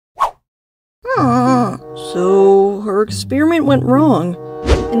So, her experiment went wrong,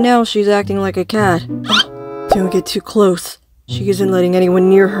 and now she's acting like a cat. Don't get too close. She isn't letting anyone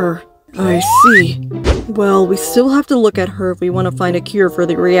near her. I see. Well, we still have to look at her if we want to find a cure for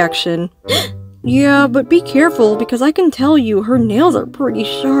the reaction. Yeah, but be careful, because I can tell you her nails are pretty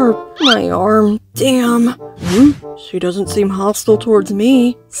sharp. My arm. Damn. She doesn't seem hostile towards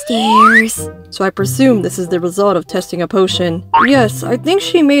me. Stairs. So I presume this is the result of testing a potion. Yes, I think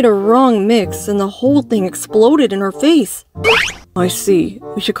she made a wrong mix and the whole thing exploded in her face. I see.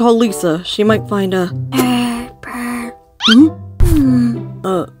 We should call Lisa. She might find a...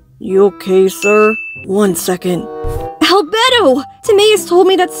 You okay, sir? 1 second. Albedo! Timaeus told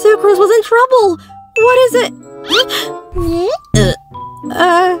me that Sucrose was in trouble! What is it?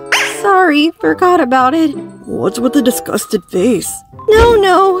 Sorry, forgot about it. What's with the disgusted face?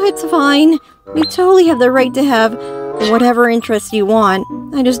 No, it's fine. You totally have the right to have whatever interest you want.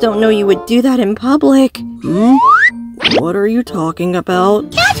 I just don't know you would do that in public. What are you talking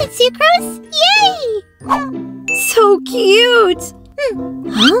about? Catch it, Sucrose! Yay! So cute!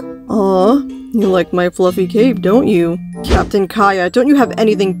 Huh? Aw, you like my fluffy cape, don't you? Captain Kaya, don't you have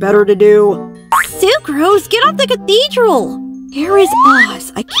anything better to do? Sucrose, get off the cathedral! Here is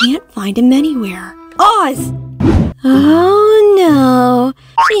Oz. I can't find him anywhere. Oz! Oh no,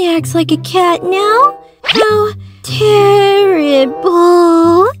 she acts like a cat now? How terrible!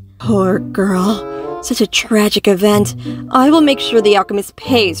 Poor girl. Such a tragic event. I will make sure the alchemist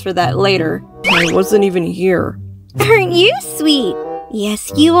pays for that later. I wasn't even here. Aren't you sweet?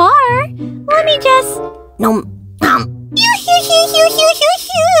 Yes, you are. Let me just...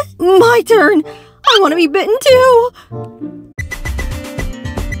 My turn! I want to be bitten too!